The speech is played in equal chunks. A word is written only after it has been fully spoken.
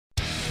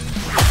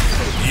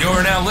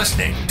You're now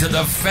listening to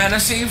the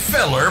Fantasy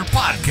Filler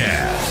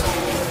Podcast,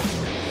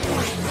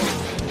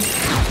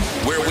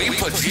 where we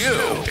put you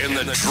in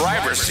the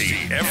driver's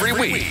seat every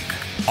week,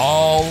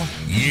 all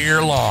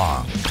year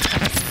long.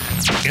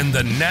 In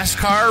the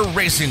NASCAR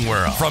racing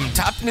world, from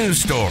top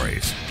news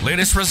stories,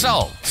 latest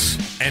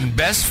results, and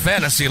best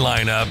fantasy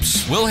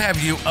lineups, we'll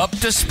have you up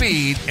to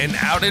speed and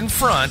out in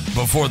front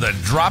before the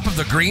drop of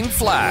the green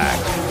flag.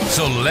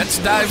 So let's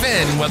dive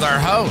in with our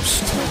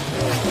host,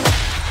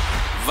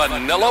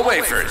 Vanilla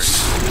Wafers.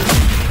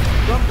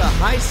 From the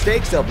high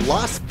stakes of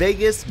Las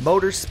Vegas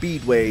Motor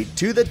Speedway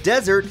to the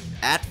desert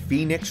at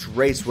Phoenix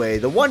Raceway,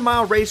 the 1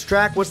 mile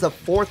racetrack was the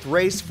fourth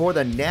race for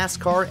the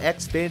NASCAR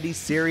Xfinity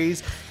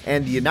Series,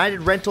 and the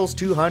United Rentals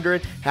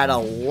 200 had a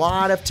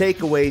lot of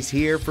takeaways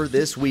here for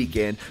this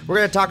weekend. We're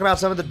going to talk about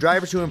some of the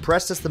drivers who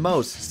impressed us the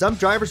most, some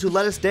drivers who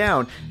let us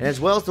down, and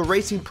as well as the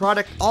racing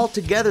product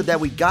altogether that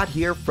we got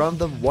here from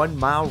the 1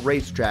 mile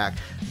racetrack.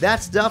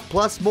 That stuff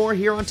plus more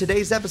here on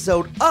today's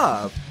episode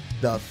of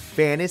the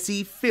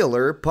Fantasy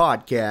Filler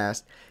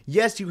Podcast.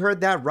 Yes, you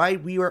heard that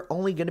right. We are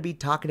only going to be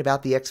talking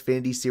about the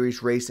Xfinity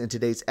Series race in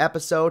today's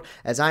episode,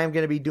 as I am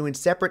going to be doing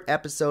separate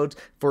episodes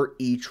for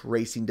each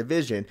racing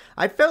division.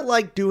 I felt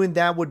like doing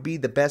that would be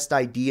the best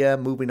idea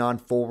moving on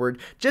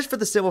forward, just for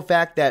the simple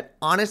fact that,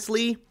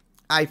 honestly,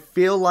 I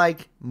feel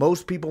like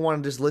most people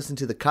want to just listen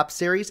to the Cup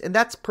Series, and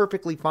that's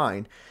perfectly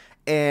fine.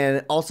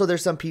 And also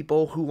there's some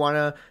people who want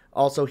to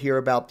also hear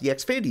about the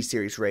Xfinity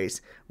Series race.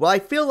 Well, I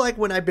feel like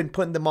when I've been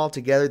putting them all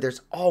together,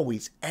 there's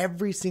always,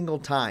 every single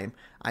time,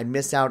 I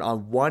miss out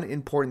on one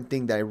important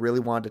thing that I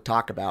really wanted to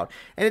talk about.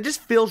 And it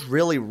just feels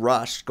really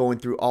rushed going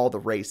through all the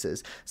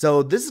races.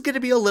 So this is going to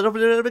be a little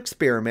bit of an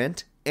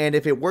experiment. And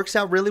if it works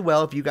out really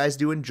well, if you guys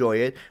do enjoy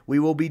it, we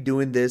will be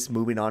doing this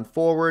moving on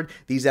forward.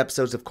 These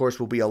episodes, of course,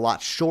 will be a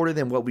lot shorter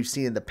than what we've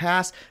seen in the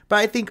past, but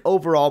I think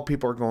overall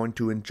people are going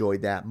to enjoy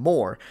that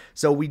more.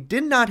 So we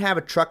did not have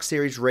a Truck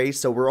Series race,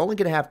 so we're only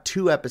going to have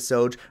 2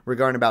 episodes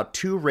regarding about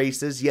 2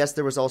 races. Yes,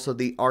 there was also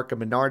the ARCA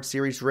Menard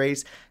Series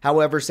race.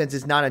 However, since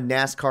it's not a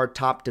NASCAR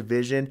top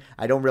division,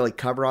 I don't really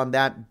cover on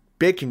that.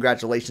 Big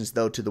congratulations,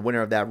 though, to the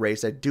winner of that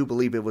race. I do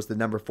believe it was the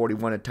number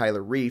 41 of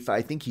Tyler Reef.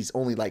 I think he's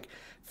only like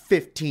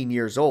 15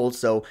 years old,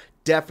 so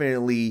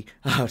definitely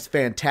a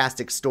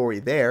fantastic story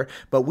there.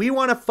 But we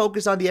want to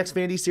focus on the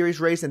Xfinity Series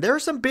race, and there are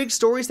some big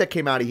stories that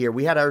came out of here.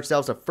 We had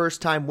ourselves a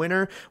first-time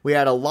winner. We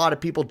had a lot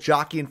of people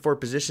jockeying for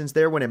positions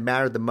there when it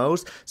mattered the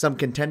most, some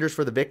contenders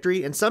for the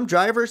victory, and some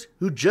drivers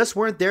who just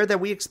weren't there that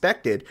we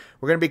expected.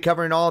 We're going to be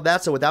covering all of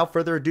that, so without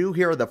further ado,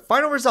 here are the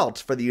final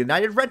results for the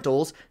United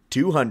Rentals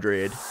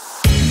 200.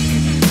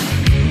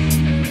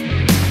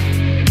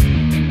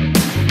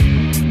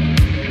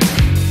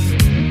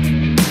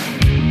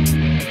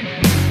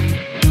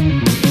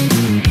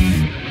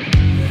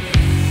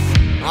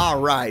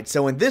 Alright,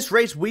 so in this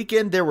race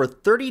weekend, there were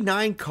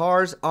 39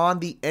 cars on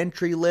the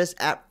entry list.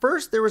 At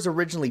first, there was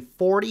originally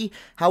 40.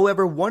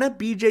 However, one of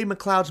BJ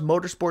McLeod's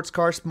motorsports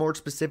cars, more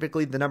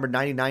specifically the number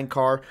 99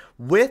 car,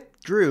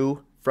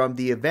 withdrew from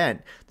the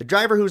event. The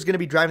driver who was going to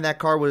be driving that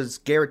car was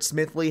Garrett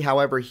Smithley.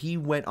 However, he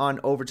went on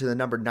over to the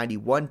number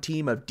 91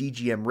 team of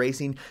DGM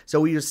Racing,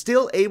 so he was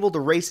still able to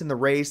race in the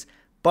race,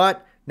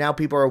 but now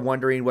people are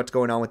wondering what's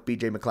going on with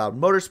BJ McLeod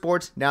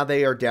Motorsports. Now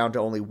they are down to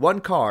only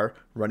 1 car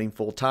running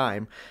full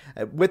time.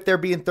 With there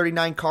being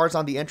 39 cars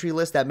on the entry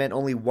list, that meant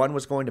only 1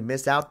 was going to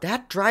miss out.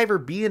 That driver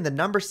being the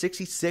number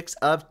 66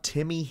 of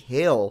Timmy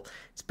Hill.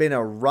 It's been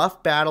a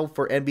rough battle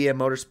for NBM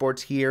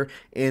Motorsports here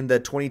in the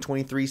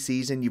 2023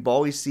 season. You've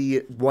always see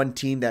one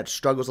team that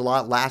struggles a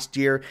lot. Last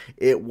year,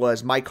 it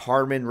was Mike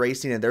Harmon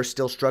Racing, and they're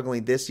still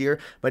struggling this year.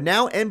 But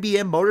now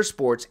NBM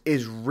Motorsports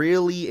is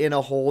really in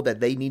a hole that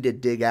they need to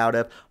dig out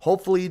of.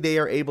 Hopefully, they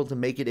are able to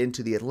make it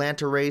into the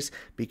Atlanta race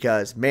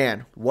because,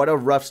 man, what a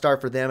rough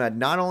start for them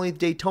at not only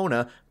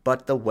Daytona,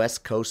 but the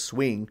West Coast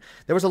swing.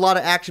 There was a lot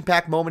of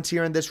action-packed moments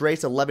here in this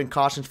race, 11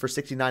 cautions for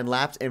 69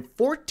 laps, and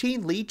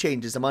 14 lead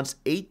changes amongst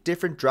 8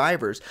 different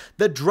drivers.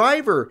 The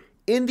driver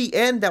in the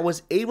end that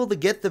was able to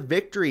get the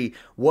victory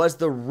was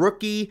the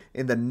rookie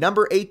in the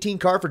number 18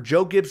 car for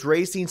Joe Gibbs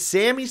Racing.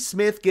 Sammy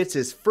Smith gets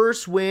his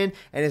first win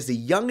and is the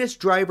youngest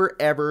driver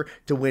ever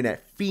to win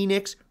at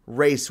Phoenix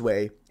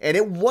Raceway. And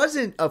it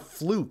wasn't a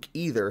fluke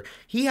either.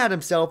 He had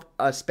himself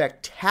a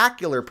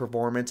spectacular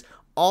performance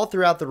all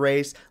throughout the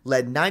race,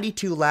 led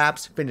 92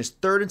 laps, finished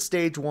 3rd in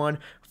stage 1,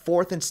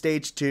 4th in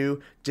stage 2,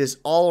 just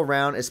all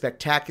around a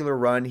spectacular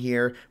run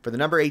here for the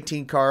number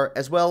 18 car,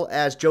 as well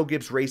as Joe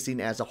Gibbs Racing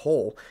as a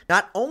whole.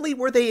 Not only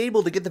were they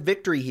able to get the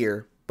victory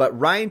here, but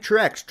Ryan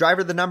Truex,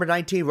 driver of the number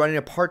 19, running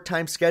a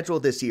part-time schedule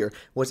this year,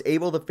 was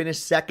able to finish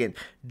 2nd.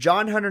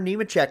 John Hunter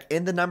Nemechek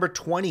in the number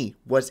 20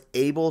 was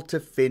able to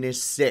finish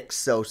 6th.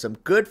 So some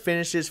good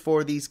finishes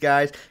for these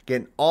guys,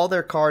 getting all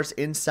their cars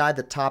inside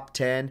the top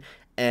 10.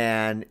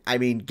 And, I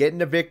mean,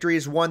 getting a victory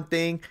is one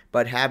thing,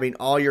 but having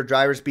all your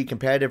drivers be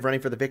competitive running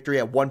for the victory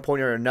at one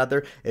point or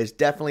another is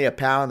definitely a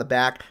pat on the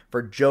back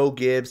for Joe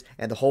Gibbs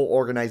and the whole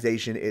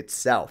organization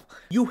itself.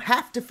 You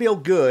have to feel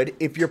good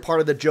if you're part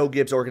of the Joe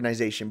Gibbs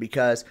organization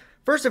because,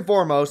 First and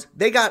foremost,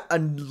 they got a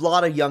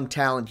lot of young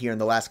talent here in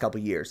the last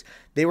couple years.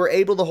 They were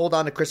able to hold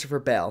on to Christopher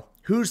Bell,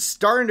 who's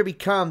starting to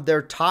become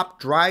their top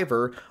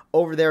driver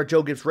over there at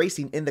Joe Gibbs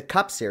Racing in the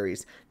Cup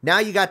Series. Now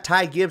you got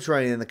Ty Gibbs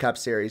running in the Cup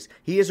Series.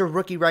 He is a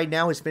rookie right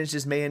now. His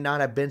finishes may not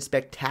have been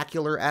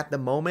spectacular at the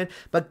moment,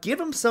 but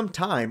give him some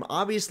time.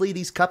 Obviously,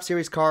 these Cup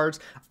Series cars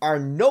are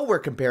nowhere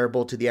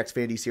comparable to the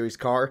Xfinity Series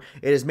car.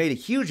 It has made a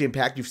huge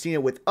impact. You've seen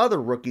it with other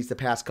rookies the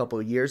past couple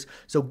of years,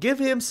 so give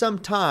him some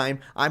time.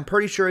 I'm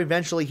pretty sure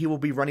eventually he will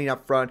be running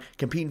up front,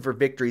 competing for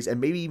victories,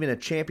 and maybe even a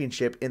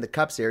championship in the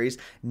Cup Series.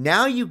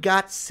 Now you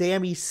got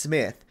Sammy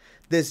Smith,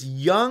 this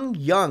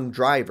young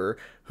driver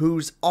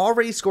who's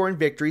already scoring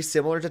victories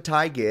similar to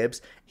Ty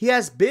Gibbs. He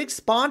has big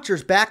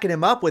sponsors backing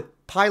him up with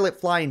Pilot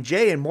Flying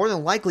J, and more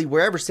than likely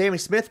wherever Sammy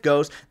Smith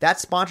goes, that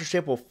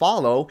sponsorship will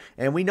follow.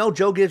 And we know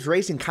Joe Gibbs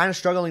Racing kind of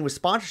struggling with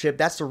sponsorship.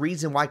 That's the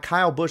reason why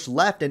Kyle Busch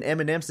left and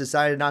M&M's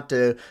decided not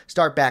to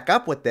start back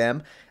up with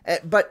them.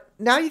 But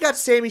now you got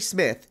Sammy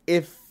Smith.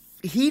 If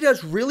he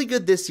does really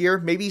good this year,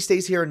 maybe he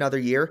stays here another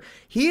year,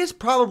 he is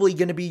probably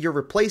going to be your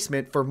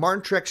replacement for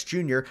Martin Truex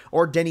Jr.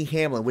 or Denny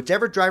Hamlin,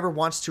 whichever driver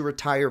wants to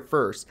retire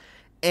first.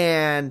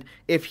 And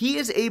if he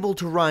is able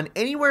to run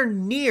anywhere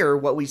near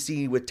what we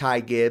see with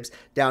Ty Gibbs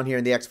down here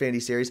in the Xfinity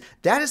Series,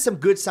 that is some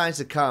good signs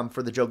to come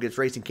for the Joe Gibbs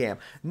Racing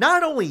camp.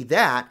 Not only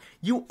that,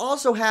 you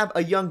also have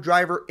a young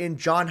driver in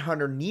John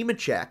Hunter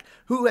Nemechek,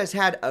 who has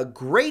had a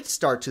great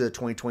start to the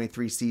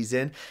 2023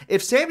 season.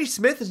 If Sammy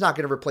Smith is not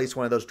going to replace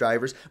one of those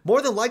drivers,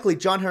 more than likely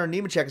John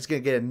Hunter Nemechek is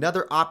going to get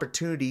another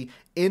opportunity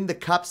in the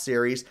Cup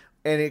Series.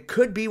 And it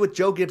could be with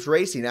Joe Gibbs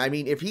Racing. I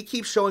mean, if he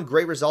keeps showing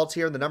great results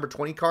here in the number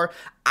 20 car,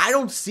 I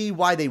don't see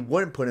why they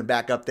wouldn't put him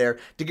back up there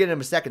to get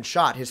him a second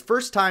shot. His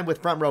first time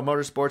with Front Row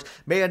Motorsports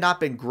may have not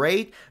been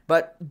great,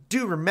 but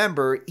do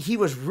remember, he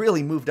was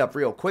really moved up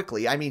real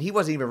quickly. I mean, he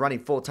wasn't even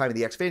running full time in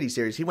the Xfinity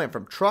Series. He went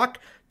from truck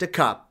to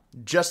Cup,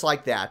 just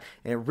like that,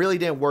 and it really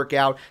didn't work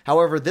out.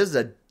 However, this is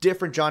a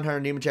different John Hunter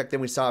Nemechek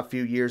than we saw a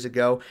few years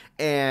ago,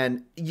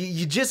 and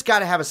you just got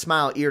to have a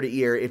smile ear to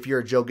ear if you're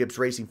a Joe Gibbs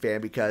Racing fan,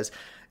 because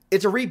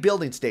it's a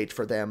rebuilding stage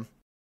for them.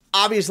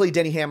 Obviously,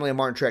 Denny Hamlin and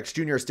Martin Truex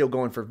Jr. are still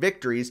going for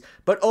victories,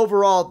 but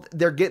overall,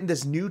 they're getting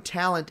this new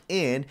talent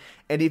in,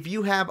 and if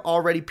you have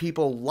already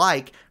people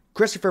like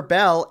Christopher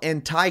Bell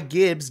and Ty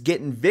Gibbs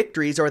getting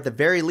victories, or at the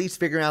very least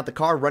figuring out the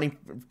car, running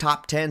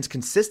top 10s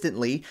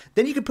consistently,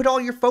 then you could put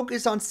all your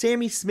focus on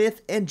Sammy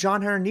Smith and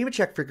John Hunter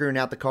Nemechek figuring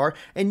out the car,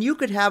 and you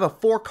could have a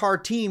 4-car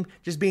team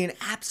just being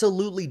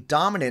absolutely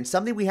dominant,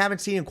 something we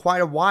haven't seen in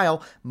quite a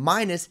while,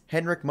 minus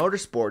Hendrick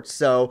Motorsports.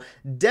 So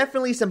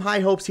definitely some high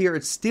hopes here.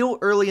 It's still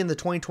early in the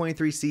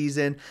 2023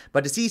 season,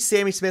 but to see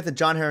Sammy Smith and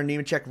John Hunter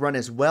Nemechek run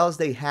as well as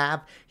they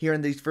have here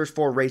in these first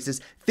 4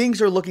 races,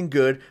 things are looking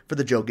good for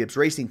the Joe Gibbs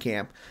Racing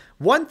camp.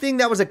 One thing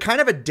that was a kind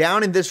of a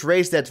down in this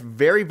race that's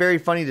very, very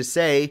funny to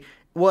say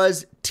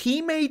was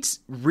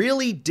teammates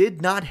really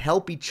did not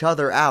help each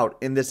other out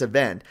in this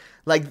event.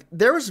 Like,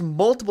 there was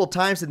multiple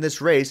times in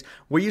this race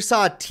where you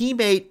saw a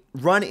teammate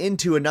run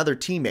into another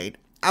teammate.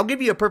 I'll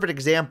give you a perfect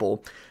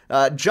example.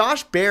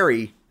 Josh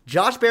Berry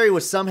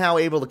was somehow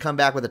able to come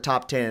back with a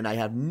top 10, and I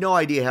have no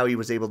idea how he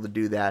was able to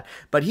do that,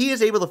 but he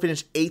is able to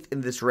finish 8th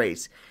in this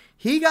race.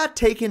 He got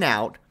taken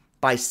out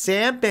by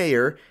Sam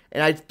Mayer,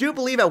 and I do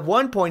believe at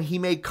one point he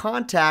made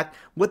contact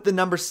with the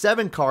number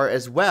 7 car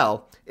as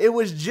well. It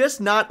was just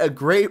not a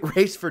great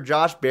race for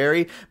Josh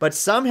Berry, but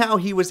somehow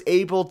he was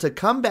able to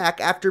come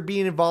back after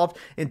being involved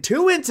in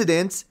 2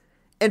 incidents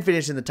and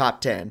finish in the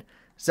top 10.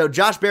 So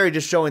Josh Berry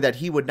just showing that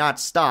he would not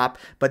stop,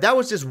 but that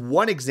was just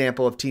one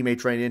example of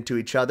teammates running into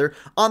each other.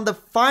 On the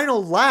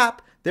final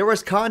lap, there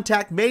was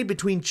contact made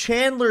between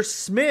Chandler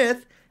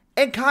Smith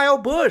and Kyle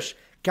Busch.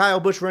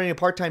 Kyle Busch running a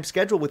part-time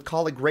schedule with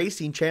Colleague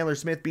Racing, Chandler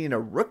Smith being a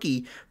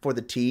rookie for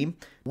the team,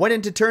 went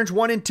into turns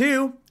 1 and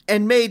 2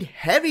 and made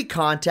heavy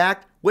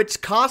contact,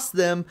 which cost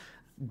them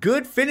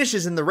good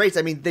finishes in the race.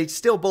 I mean, they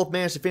still both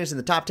managed to finish in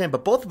the top 10,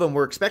 but both of them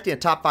were expecting a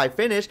top 5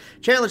 finish.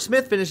 Chandler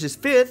Smith finishes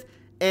 5th,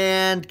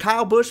 and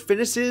Kyle Busch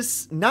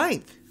finishes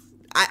 9th.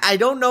 I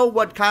don't know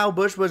what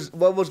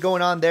what was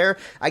going on there.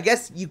 I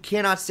guess you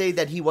cannot say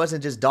that he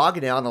wasn't just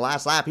dogging it on the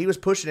last lap. He was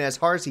pushing it as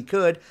hard as he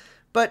could,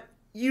 but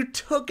you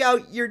took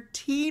out your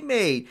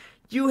teammate.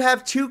 You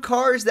have 2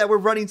 cars that were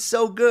running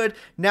so good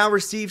now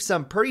receive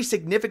some pretty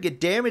significant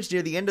damage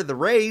near the end of the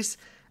race.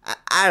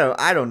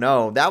 I don't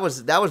know. That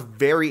was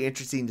very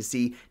interesting to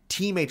see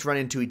teammates run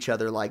into each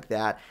other like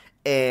that.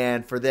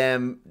 And for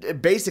them,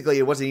 basically,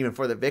 it wasn't even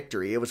for the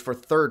victory. It was for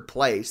 3rd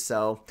place.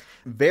 So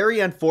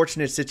very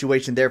unfortunate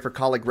situation there for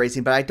Colleague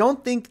Racing. But I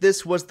don't think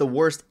this was the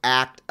worst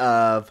act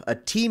of a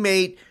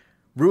teammate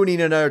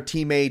ruining another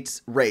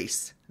teammate's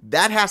race.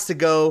 That has to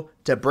go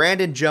to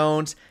Brandon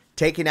Jones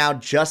taking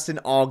out Justin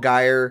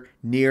Allgaier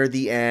near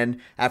the end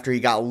after he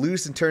got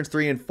loose in turns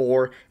 3 and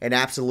 4 and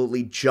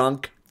absolutely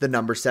junk the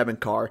number 7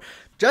 car.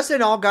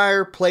 Justin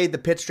Allgaier played the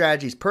pit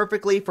strategies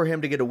perfectly for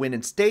him to get a win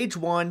in stage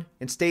 1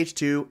 and stage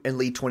 2 and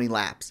lead 20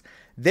 laps.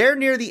 There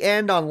near the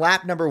end on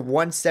lap number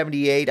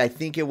 178, I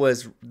think it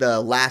was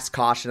the last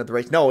caution of the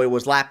race. No, it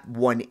was lap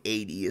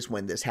 180 is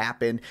when this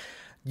happened.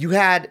 You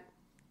had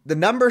the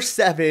number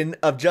 7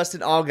 of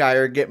Justin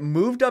Allgaier get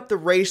moved up the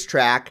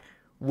racetrack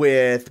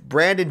with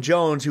Brandon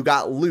Jones, who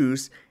got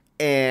loose,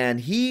 and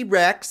he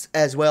wrecks,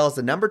 as well as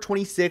the number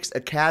 26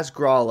 of Kaz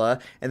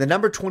Gralla, and the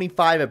number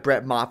 25 of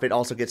Brett Moffitt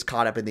also gets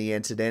caught up in the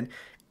incident,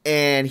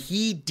 and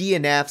he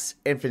DNFs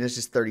and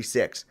finishes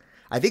 36.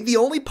 I think the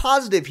only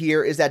positive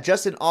here is that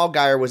Justin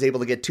Allgaier was able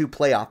to get 2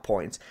 playoff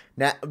points.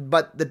 Now,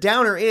 but the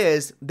downer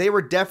is they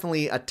were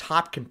definitely a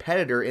top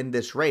competitor in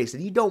this race,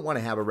 and you don't want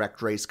to have a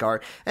wrecked race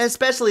car, and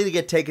especially to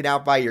get taken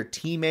out by your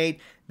teammate.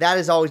 That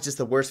is always just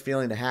the worst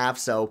feeling to have.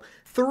 So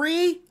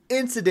 3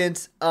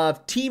 incidents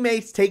of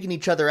teammates taking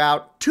each other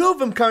out, 2 of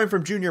them coming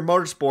from Junior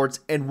Motorsports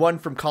and 1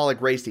 from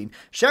Kaulig Racing.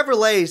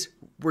 Chevrolets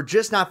were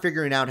just not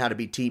figuring out how to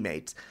be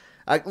teammates.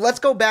 Let's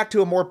go back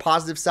to a more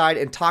positive side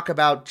and talk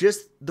about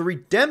just the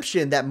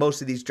redemption that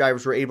most of these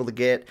drivers were able to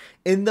get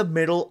in the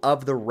middle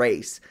of the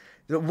race.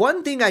 The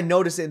one thing I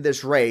noticed in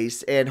this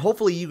race, and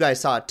hopefully you guys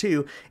saw it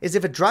too, is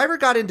if a driver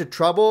got into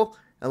trouble,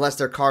 unless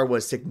their car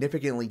was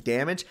significantly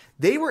damaged,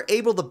 they were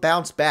able to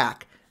bounce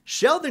back.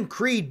 Sheldon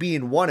Creed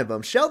being one of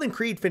them. Sheldon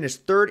Creed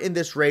finished 3rd in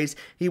this race.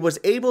 He was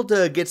able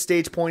to get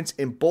stage points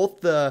in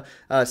both the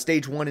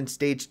stage 1 and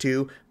stage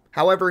 2.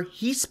 However,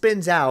 he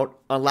spins out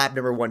on lap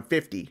number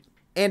 150.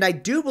 And I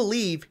do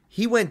believe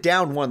he went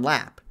down 1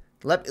 lap.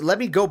 Let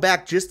me go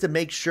back just to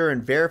make sure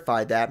and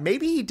verify that.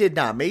 Maybe he did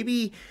not.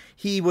 Maybe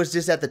he was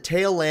just at the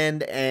tail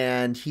end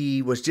and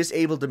he was just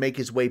able to make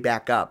his way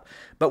back up.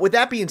 But with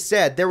that being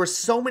said, there were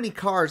so many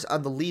cars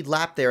on the lead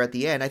lap there at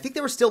the end. I think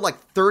there were still like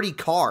 30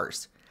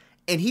 cars.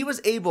 And he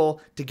was able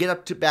to get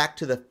up to back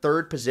to the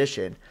 3rd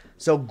position.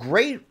 So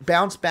great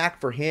bounce back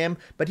for him,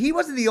 but he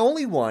wasn't the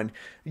only one.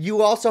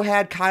 You also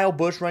had Kyle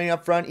Busch running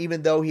up front,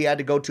 even though he had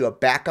to go to a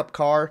backup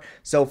car.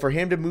 So for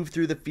him to move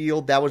through the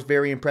field, that was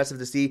very impressive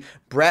to see.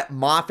 Brett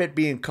Moffitt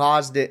being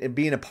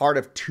a part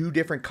of 2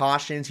 different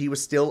cautions, he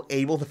was still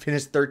able to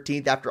finish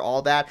 13th after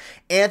all that.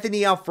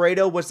 Anthony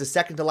Alfredo was the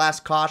second to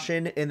last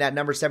caution in that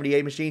number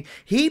 78 machine.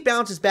 He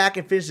bounces back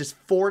and finishes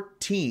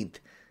 14th.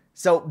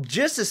 So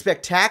just a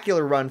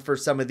spectacular run for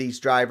some of these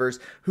drivers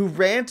who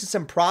ran into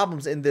some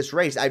problems in this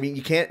race. I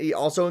mean, you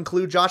also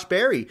include Josh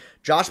Berry.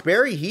 Josh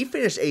Berry, he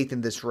finished 8th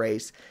in this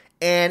race.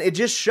 And it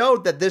just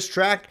showed that this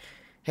track,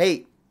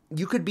 hey,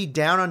 you could be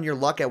down on your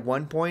luck at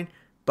one point,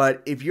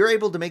 but if you're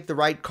able to make the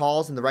right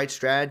calls and the right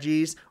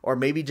strategies, or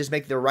maybe just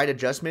make the right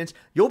adjustments,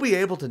 you'll be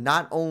able to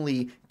not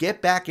only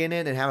get back in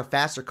it and have a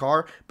faster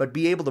car, but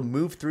be able to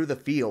move through the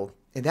field.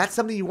 And that's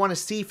something you want to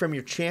see from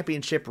your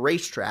championship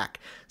racetrack.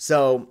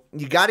 So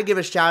you got to give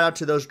a shout out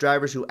to those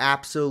drivers who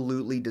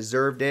absolutely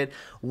deserved it.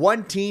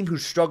 One team who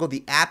struggled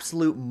the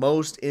absolute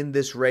most in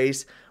this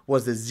race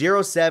was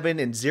the 07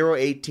 and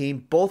 08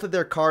 team. Both of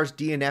their cars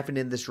DNFing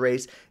in this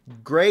race.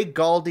 Greg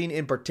Galding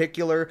in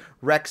particular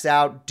wrecks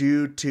out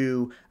due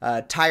to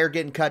tire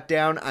getting cut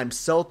down. I'm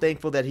so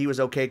thankful that he was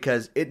okay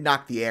because it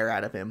knocked the air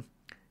out of him.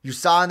 You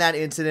saw in that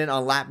incident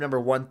on lap number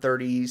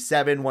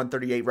 137,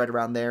 138, right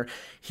around there.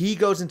 He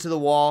goes into the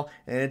wall,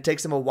 and it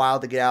takes him a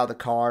while to get out of the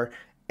car,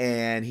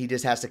 and he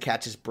just has to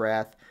catch his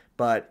breath.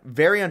 But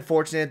very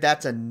unfortunate.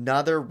 That's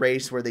another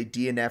race where they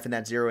DNF in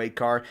that 08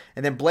 car.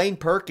 And then Blaine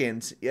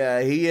Perkins,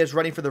 he is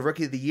running for the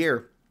Rookie of the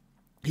Year.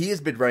 He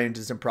has been running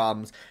into some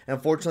problems and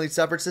unfortunately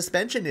suffered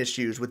suspension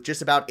issues with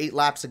just about 8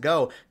 laps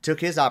ago. Took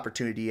his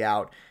opportunity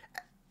out.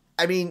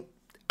 I mean,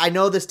 I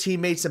know this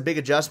team made some big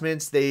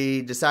adjustments.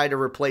 They decided to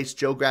replace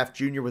Joe Graff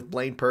Jr. with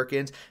Blaine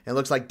Perkins. And it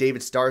looks like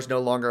David Starr is no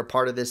longer a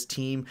part of this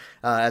team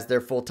as their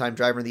full-time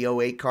driver in the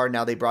 08 car.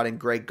 Now they brought in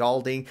Greg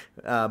Galding,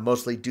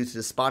 mostly due to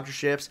the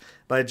sponsorships.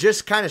 But it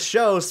just kind of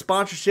shows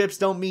sponsorships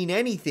don't mean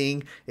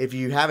anything if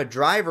you have a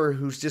driver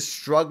who's just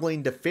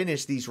struggling to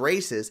finish these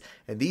races.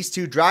 And these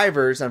 2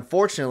 drivers,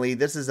 unfortunately,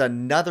 this is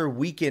another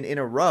weekend in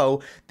a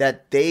row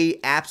that they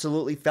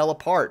absolutely fell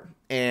apart.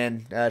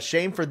 And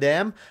shame for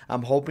them.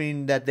 I'm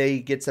hoping that they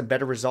get some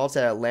better results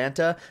at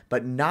Atlanta,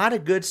 but not a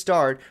good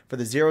start for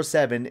the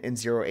 07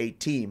 and 08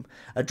 team.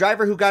 A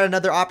driver who got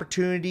another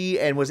opportunity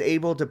and was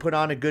able to put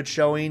on a good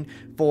showing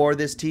for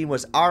this team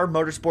was our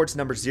Motorsports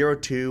number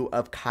 02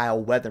 of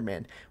Kyle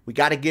Weatherman. We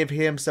got to give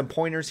him some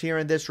pointers here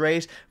in this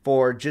race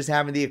for just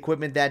having the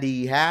equipment that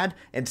he had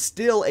and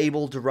still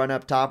able to run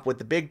up top with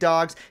the big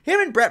dogs. Him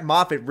and Brett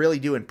Moffitt really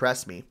do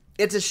impress me.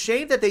 It's a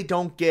shame that they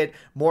don't get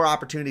more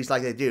opportunities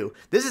like they do.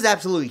 This is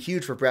absolutely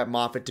huge for Brett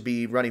Moffitt to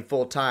be running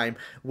full-time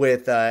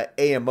with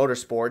AM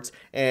Motorsports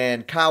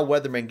and Kyle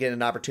Weatherman getting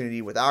an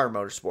opportunity with our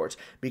Motorsports,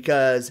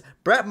 because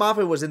Brett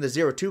Moffitt was in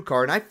the 02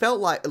 car, and I felt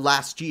like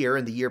last year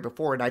and the year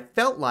before, and I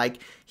felt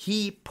like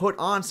he put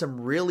on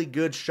some really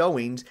good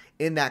showings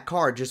in that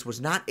car, just was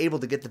not able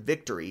to get the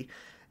victory.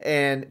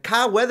 And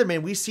Kyle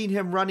Weatherman, we've seen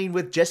him running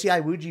with Jesse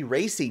Iwuji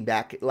Racing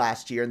back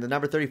last year in the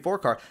number 34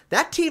 car.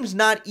 That team's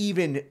not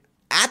even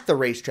at the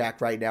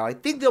racetrack right now. I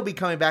think they'll be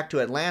coming back to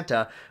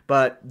Atlanta,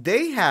 but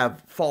they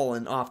have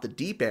fallen off the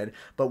deep end.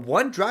 But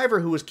one driver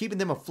who was keeping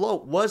them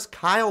afloat was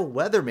Kyle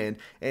Weatherman,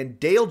 and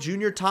Dale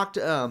Jr. talked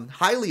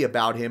highly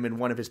about him in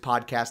one of his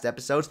podcast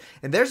episodes,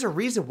 and there's a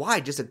reason why.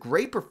 Just a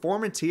great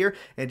performance here,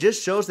 and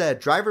just shows that a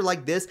driver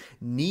like this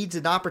needs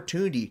an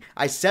opportunity.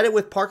 I said it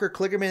with Parker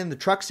Kligerman in the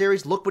Truck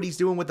Series. Look what he's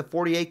doing with the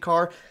 48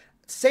 car.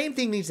 Same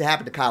thing needs to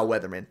happen to Kyle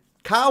Weatherman.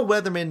 Kyle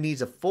Weatherman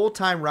needs a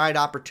full-time ride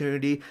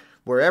opportunity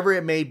wherever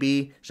it may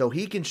be, so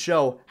he can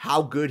show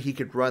how good he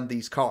could run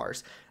these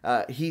cars.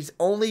 He's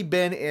only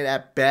been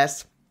at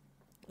best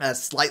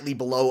slightly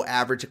below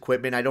average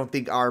equipment. I don't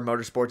think our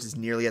Motorsports is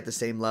nearly at the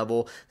same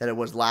level that it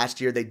was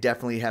last year. They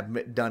definitely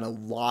have done a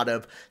lot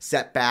of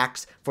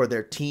setbacks for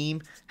their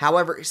team.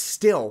 However,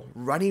 still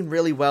running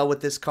really well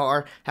with this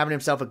car, having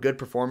himself a good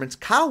performance.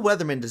 Kyle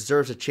Weatherman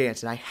deserves a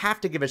chance, and I have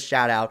to give a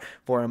shout out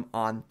for him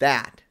on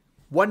that.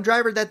 One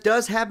driver that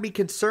does have me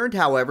concerned,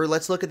 however,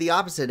 let's look at the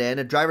opposite end.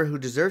 A driver who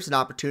deserves an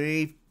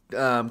opportunity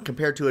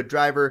compared to a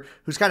driver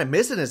who's kind of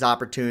missing his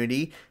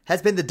opportunity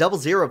has been the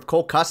 00 of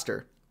Cole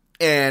Custer.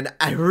 And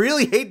I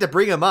really hate to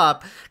bring him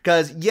up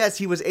because, yes,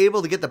 he was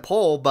able to get the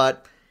pole,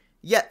 but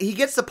yeah, he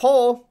gets the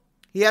pole.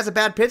 He has a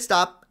bad pit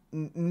stop,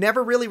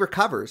 never really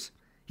recovers.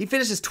 He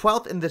finishes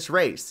 12th in this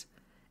race.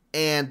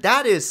 And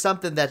that is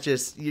something that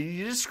just,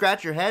 you just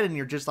scratch your head and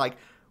you're just like,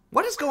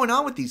 what is going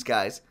on with these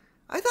guys?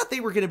 I thought they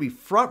were going to be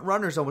front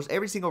runners almost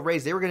every single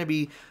race. They were going to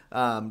be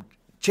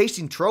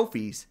chasing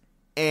trophies.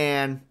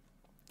 And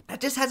that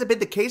just hasn't been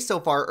the case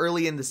so far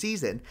early in the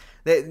season.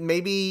 That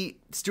maybe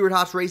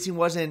Stewart-Haas Racing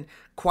wasn't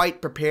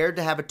quite prepared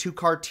to have a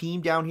two-car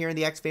team down here in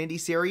the Xfinity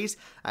Series.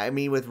 I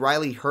mean, with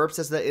Riley Herbst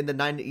as in the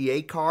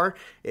 98 car,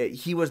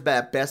 he was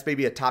at best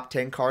maybe a top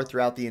 10 car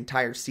throughout the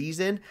entire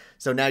season.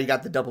 So now you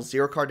got the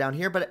 00 car down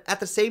here. But at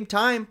the same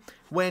time,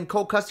 when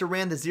Cole Custer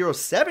ran the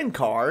 07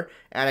 car,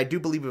 and I do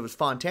believe it was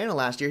Fontana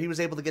last year, he was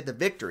able to get the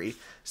victory.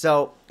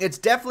 So it's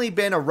definitely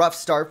been a rough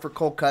start for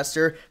Cole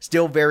Custer.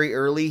 Still very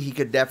early. He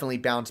could definitely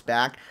bounce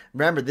back.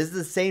 Remember, this is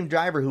the same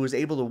driver who was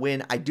able to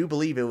win, I do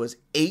believe it was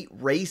 8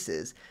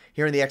 races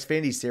here in the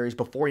Xfinity Series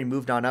before he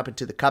moved on up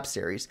into the Cup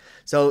Series.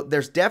 So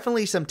there's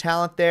definitely some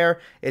talent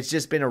there. It's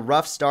just been a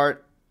rough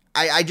start.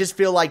 I just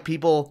feel like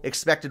people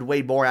expected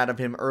way more out of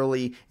him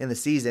early in the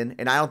season,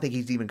 and I don't think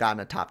he's even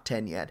gotten a top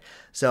 10 yet.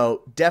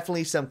 So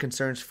definitely some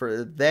concerns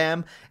for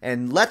them.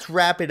 And let's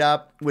wrap it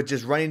up with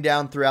just running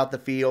down throughout the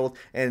field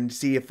and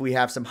see if we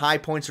have some high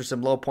points or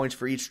some low points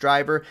for each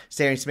driver.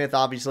 Sammy Smith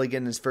obviously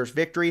getting his first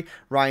victory.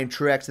 Ryan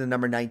Truex in the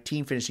number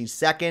 19 finishing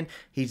second.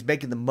 He's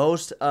making the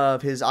most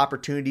of his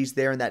opportunities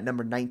there in that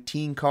number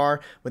 19 car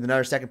with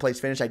another second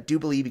place finish. I do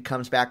believe he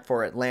comes back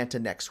for Atlanta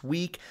next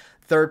week.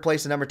 Third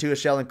place, the number 2 is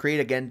Sheldon Creed.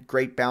 Again,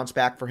 great bounce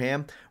back for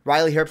him.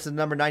 Riley Herbst, the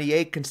number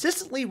 98,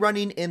 consistently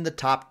running in the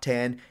top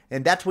 10,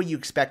 and that's what you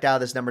expect out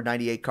of this number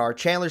 98 car.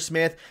 Chandler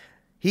Smith,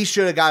 he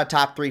should have got a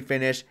top 3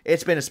 finish.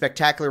 It's been a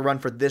spectacular run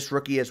for this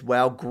rookie as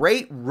well.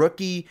 Great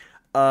rookie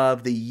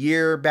of the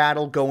year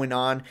battle going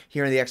on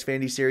here in the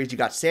Xfinity Series. You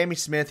got Sammy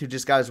Smith, who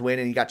just got his win,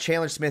 and you got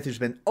Chandler Smith, who's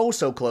been oh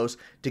so close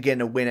to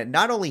getting a win at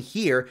not only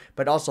here,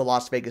 but also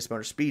Las Vegas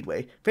Motor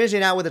Speedway.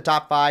 Finishing out with a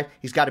top 5,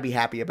 he's got to be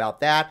happy about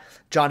that.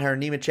 John Hunter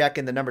Nemechek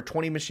in the number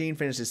 20 machine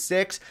finishes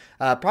 6th.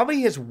 Probably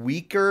his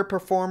weaker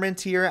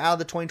performance here out of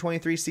the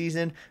 2023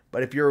 season,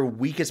 but if your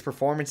weakest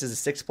performance is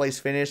a 6th place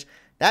finish,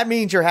 that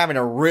means you're having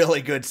a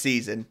really good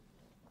season.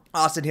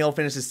 Austin Hill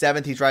finishes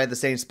 7th. He's right at the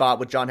same spot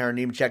with John Hunter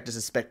Nemechek. Does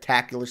a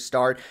spectacular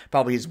start,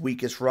 probably his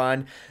weakest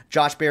run.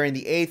 Josh Berry in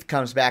the 8th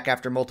comes back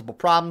after multiple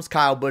problems.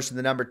 Kyle Busch in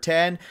the number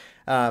 10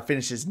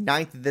 finishes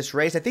 9th in this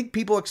race. I think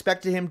people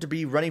expected him to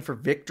be running for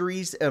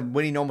victories,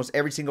 winning almost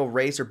every single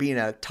race or being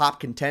a top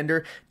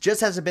contender.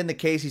 Just hasn't been the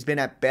case. He's been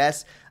at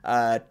best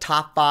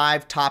top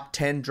 5, top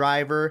 10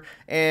 driver.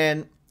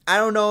 And I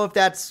don't know if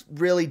that's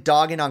really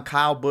dogging on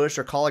Kyle Busch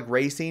or Kaulig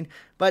Racing,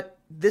 but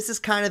this is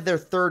kind of their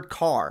third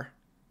car.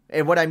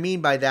 And what I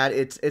mean by that,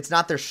 it's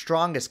not their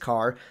strongest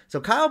car.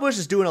 So Kyle Busch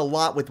is doing a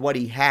lot with what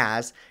he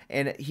has,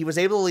 and he was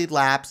able to lead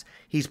laps.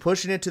 He's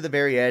pushing it to the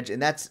very edge, and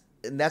that's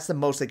the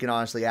most they can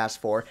honestly ask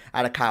for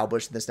out of Kyle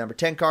Busch in this number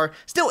 10 car.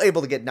 Still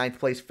able to get 9th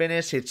place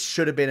finish. It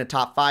should have been a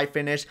top 5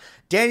 finish.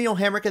 Daniel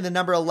Hemrick in the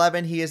number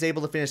 11, he is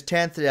able to finish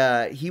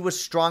 10th. He was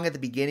strong at the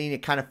beginning.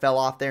 It kind of fell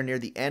off there near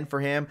the end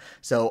for him.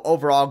 So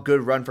overall,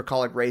 good run for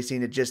Kaulig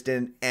Racing. It just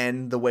didn't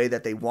end the way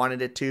that they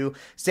wanted it to.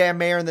 Sam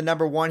Mayer in the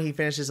number 1, he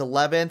finishes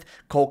 11th.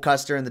 Cole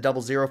Custer in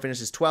the 00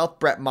 finishes 12th.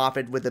 Brett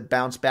Moffitt with a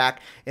bounce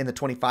back in the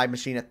 25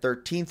 machine at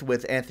 13th,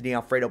 with Anthony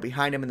Alfredo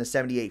behind him in the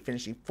 78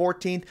 finishing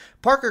 14th.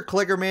 Parker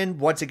Kligerman,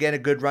 once again, a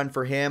good run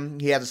for him.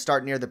 He had to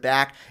start near the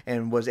back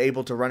and was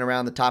able to run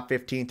around the top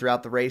 15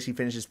 throughout the race. He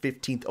finishes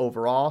 15th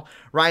overall.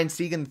 Ryan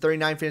Sieg in the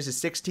 39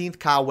 finishes 16th.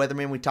 Kyle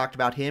Weatherman, we talked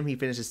about him. He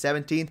finishes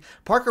 17th.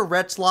 Parker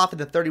Retzloff in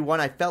the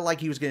 31. I felt like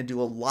he was going to do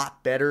a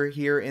lot better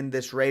here in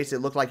this race. It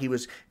looked like he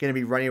was going to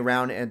be running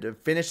around and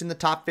finish in the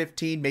top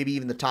 15, maybe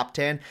even the top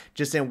 10.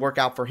 Just didn't work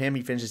out for him.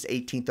 He finishes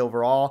 18th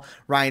overall.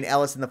 Ryan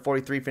Ellis in the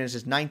 43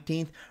 finishes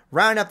 19th.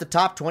 Rounding up the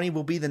top 20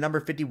 will be the number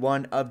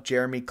 51 of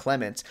Jeremy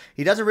Clements.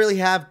 He doesn't really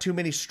have too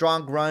many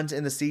strong runs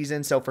in the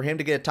season, so for him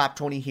to get a top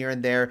 20 here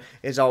and there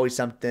is always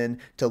something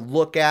to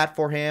look at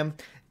for him.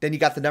 Then you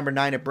got the number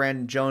 9 at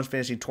Brandon Jones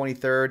finishing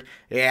 23rd.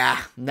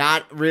 Yeah,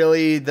 not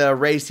really the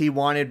race he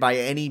wanted by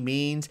any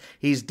means.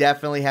 He's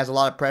definitely has a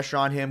lot of pressure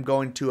on him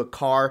going to a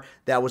car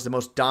that was the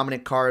most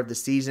dominant car of the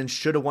season.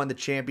 Should have won the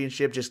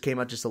championship, just came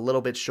out just a little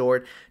bit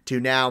short.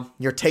 To now,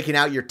 you're taking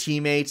out your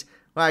teammates.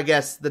 Well, I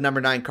guess the number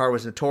 9 car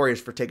was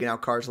notorious for taking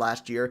out cars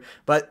last year,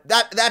 but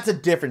that's a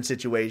different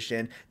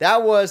situation.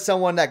 That was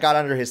someone that got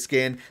under his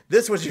skin.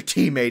 This was your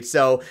teammate,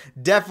 so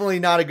definitely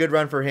not a good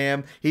run for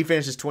him. He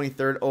finishes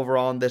 23rd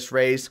overall in this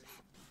race.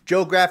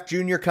 Joe Graff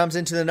Jr. comes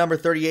into the number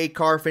 38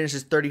 car,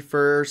 finishes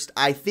 31st.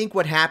 I think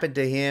what happened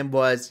to him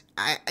was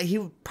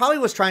he probably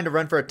was trying to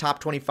run for a top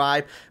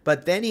 25,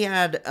 but then he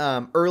had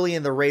early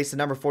in the race, the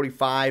number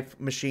 45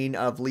 machine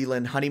of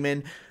Leland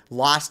Honeyman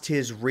lost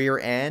his rear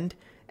end.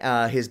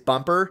 His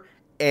bumper,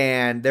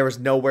 and there was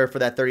nowhere for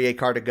that 38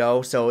 car to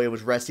go, so it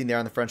was resting there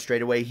on the front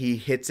straightaway. He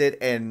hits it,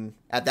 and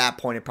at that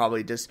point, it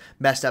probably just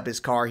messed up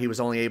his car. He was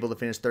only able to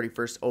finish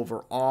 31st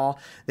overall.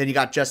 Then you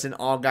got Justin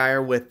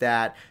Allgaier with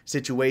that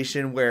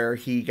situation where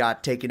he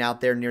got taken out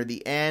there near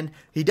the end.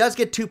 He does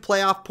get 2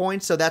 playoff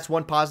points, so that's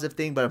one positive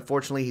thing, but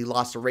unfortunately, he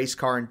lost a race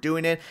car in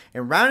doing it.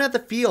 And rounding out the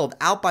field,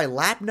 out by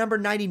lap number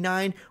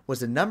 99,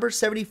 was the number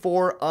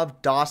 74 of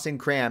Dawson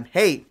Cram.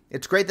 Hey,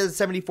 it's great that the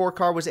 74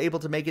 car was able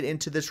to make it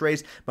into this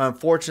race, but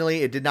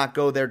unfortunately, it did not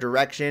go their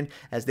direction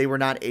as they were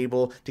not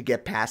able to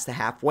get past the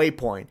halfway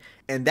point.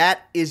 And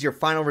that is your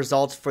final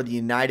results for the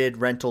United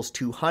Rentals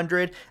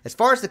 200. As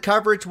far as the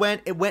coverage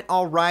went, it went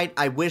all right.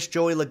 I wish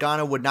Joey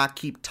Logano would not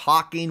keep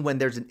talking when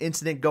there's an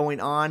incident going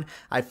on.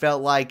 I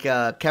felt like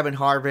Kevin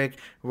Harvick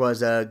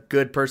was a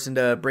good person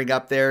to bring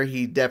up there.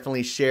 He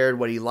definitely shared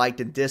what he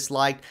liked and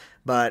disliked.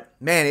 But,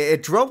 man,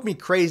 it drove me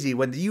crazy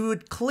when you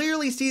would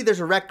clearly see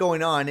there's a wreck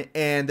going on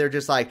and they're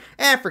just like,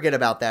 forget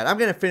about that. I'm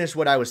going to finish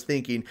what I was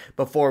thinking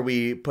before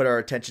we put our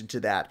attention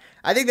to that.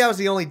 I think that was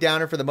the only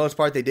downer for the most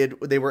part.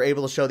 They were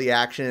able to show the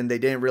action and they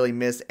didn't really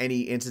miss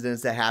any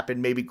incidents that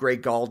happened. Maybe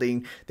Greg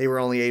Galding, they were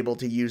only able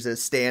to use a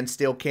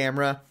standstill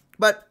camera.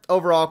 But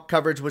overall,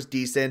 coverage was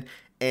decent.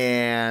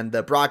 And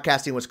the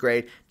broadcasting was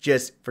great.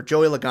 Just for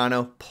Joey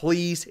Logano,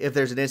 please, if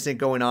there's an incident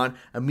going on,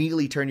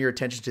 immediately turn your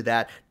attention to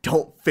that.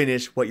 Don't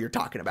finish what you're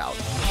talking about.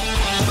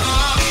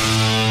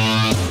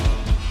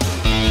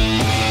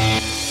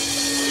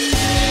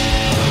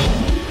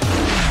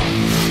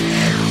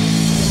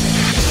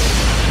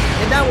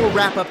 That will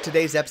wrap up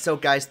today's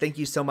episode, guys. Thank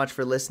you so much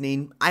for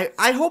listening.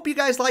 I hope you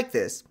guys like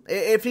this.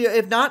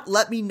 If not,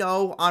 let me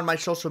know on my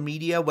social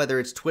media, whether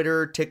it's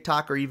Twitter,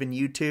 TikTok, or even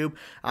YouTube.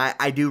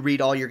 I do read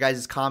all your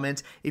guys'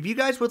 comments. If you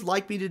guys would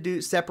like me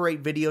to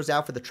separate videos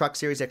out for the Truck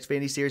Series,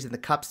 Xfinity Series, and the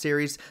Cup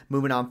Series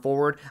moving on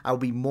forward, I will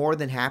be more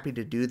than happy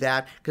to do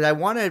that because I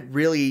want to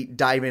really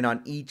dive in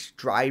on each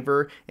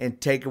driver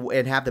and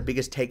have the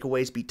biggest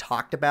takeaways be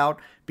talked about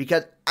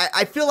because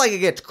I feel like it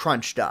gets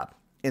crunched up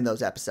in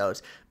those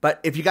episodes. But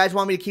if you guys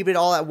want me to keep it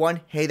all at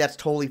one, hey, that's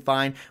totally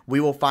fine.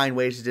 We will find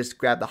ways to just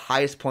grab the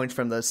highest points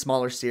from the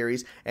smaller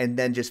series and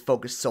then just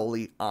focus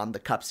solely on the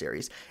Cup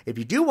Series. If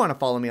you do want to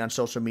follow me on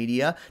social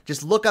media,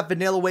 just look up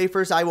Vanilla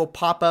Wafers. I will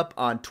pop up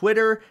on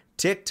Twitter,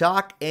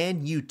 TikTok,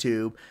 and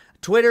YouTube.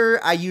 Twitter,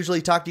 I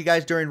usually talk to you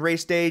guys during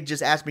race day.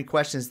 Just ask me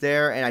questions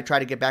there, and I try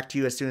to get back to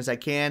you as soon as I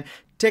can.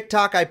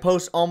 TikTok, I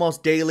post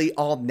almost daily,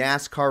 all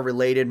NASCAR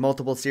related,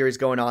 multiple series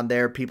going on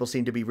there. People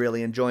seem to be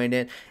really enjoying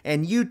it.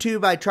 And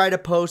YouTube, I try to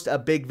post a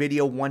big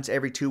video once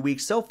every 2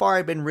 weeks. So far,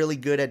 I've been really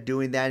good at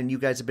doing that, and you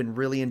guys have been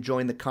really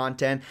enjoying the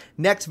content.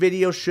 Next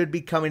video should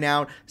be coming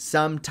out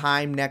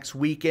sometime next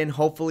weekend,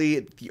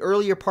 hopefully the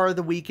earlier part of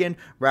the weekend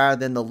rather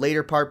than the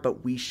later part,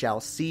 but we shall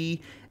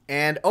see.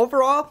 And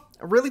overall,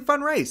 a really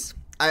fun race.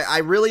 I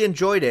really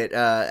enjoyed it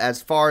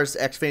as far as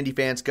Xfinity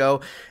fans go.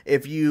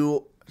 If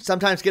you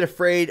sometimes get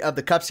afraid of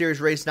the Cup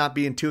Series race not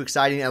being too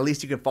exciting, at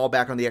least you can fall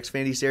back on the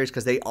Xfinity Series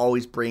because they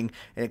always bring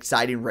an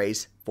exciting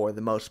race for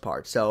the most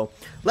part. So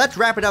let's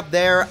wrap it up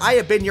there. I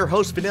have been your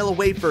host, Vanilla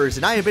Wafers,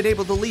 and I have been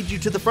able to lead you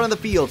to the front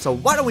of the field. So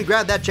why don't we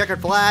grab that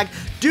checkered flag,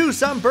 do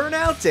some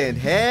burnouts, and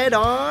head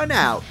on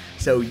out.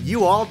 So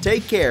you all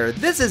take care.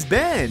 This has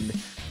been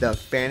the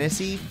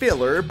Fantasy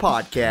Filler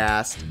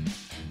Podcast.